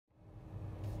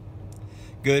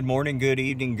Good morning, good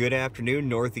evening, good afternoon,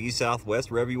 northeast, southwest,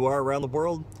 wherever you are around the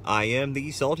world. I am the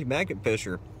Salty Magnet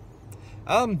Fisher.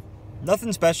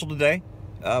 Nothing special today.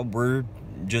 We're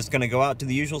just gonna go out to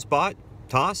the usual spot,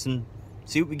 toss, and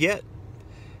see what we get.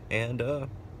 And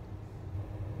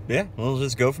yeah, we'll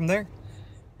just go from there.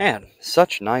 Man,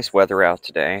 such nice weather out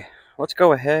today. Let's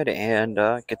go ahead and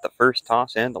get the first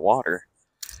toss in the water.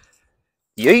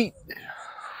 Yeet!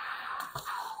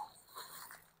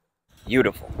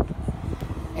 Beautiful.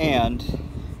 And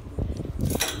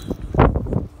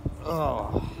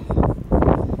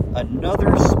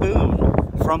another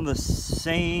spoon from the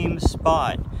same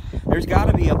spot. There's got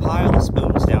to be a pile of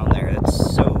spoons down there.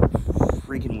 That's so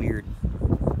freaking weird.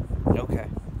 Okay.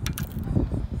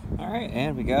 Alright,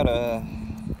 and we got a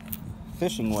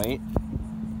fishing weight.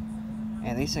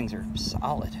 And these things are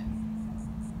solid.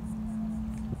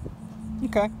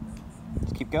 Okay.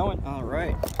 Let's keep going.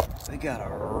 Alright. We got a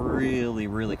really,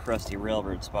 really crusty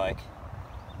railroad spike.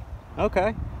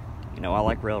 Okay. You know, I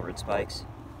like railroad spikes.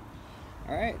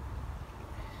 Alright.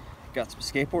 Got some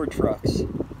skateboard trucks.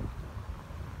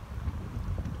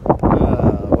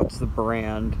 What's the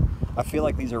brand? I feel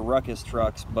like these are Ruckus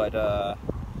trucks, but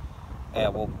yeah,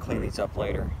 we'll clean these up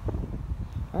later.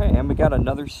 Alright, and we got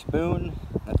another spoon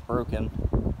that's broken.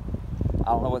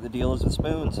 I don't know what the deal is with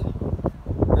spoons.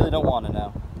 Really don't want to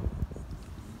know.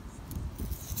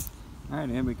 Alright,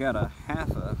 and we got a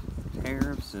half a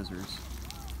pair of scissors.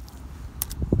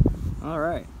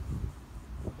 Alright.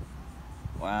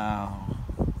 Wow.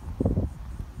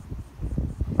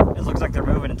 It looks like they're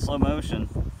moving in slow motion.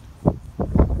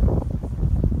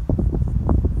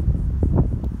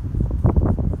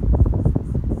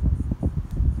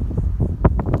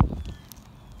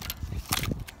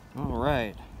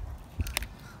 Alright.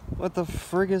 What the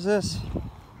frig is this?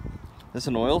 This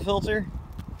an oil filter?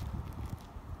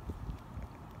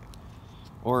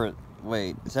 Or,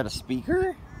 wait, is that a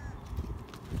speaker?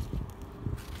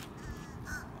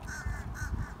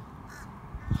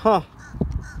 Huh.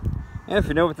 And if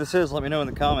you know what this is, let me know in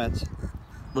the comments.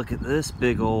 Look at this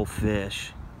big old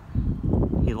fish.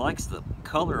 He likes the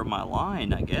color of my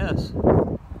line, I guess.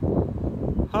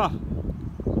 Huh.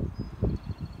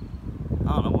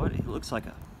 I don't know what, he looks like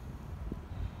a...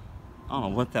 I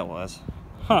don't know what that was.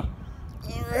 Huh.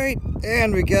 Alright,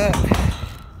 and we got...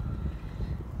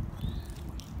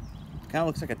 Kind of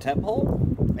looks like a tent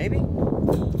pole, maybe?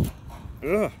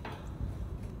 Ugh.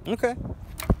 Okay.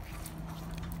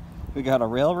 We got a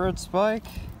railroad spike.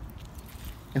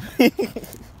 We've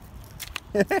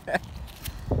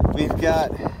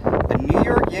got a New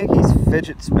York Yankees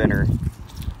fidget spinner.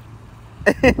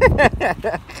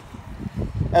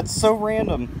 That's so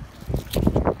random.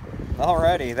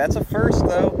 Alrighty, that's a first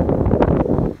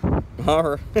though.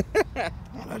 Alright.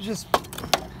 I just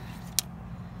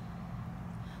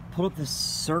pull up this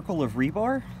circle of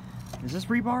rebar. Is this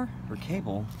rebar or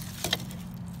cable?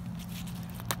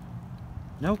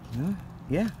 Nope.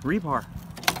 Yeah, rebar.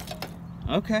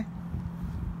 Okay.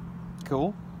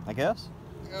 Cool, I guess.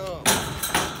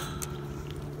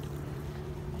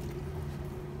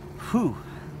 Whew.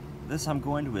 This I'm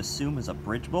going to assume is a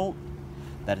bridge bolt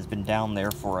that has been down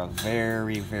there for a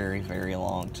very, very, very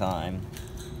long time.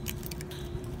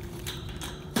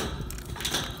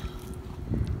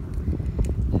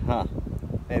 Huh.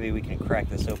 Maybe we can crack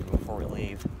this open before we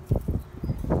leave.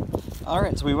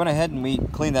 Alright, so we went ahead and we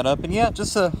cleaned that up, and yeah,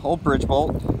 just an old bridge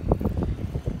bolt.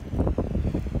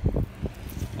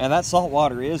 And that salt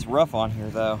water is rough on here,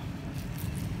 though.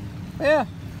 Yeah,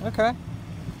 okay.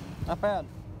 Not bad.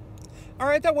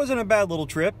 Alright, that wasn't a bad little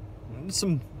trip.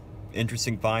 Some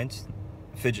interesting finds.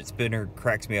 Fidget spinner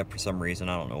cracks me up for some reason,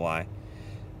 I don't know why.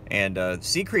 And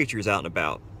sea creatures out and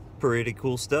about. Pretty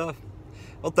cool stuff.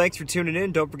 Well, thanks for tuning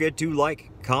in. Don't forget to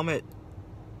like, comment,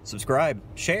 subscribe,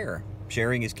 share.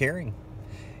 Sharing is caring.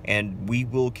 And we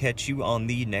will catch you on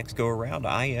the next go around.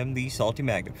 I am the Salty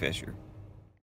Magnet Fisher.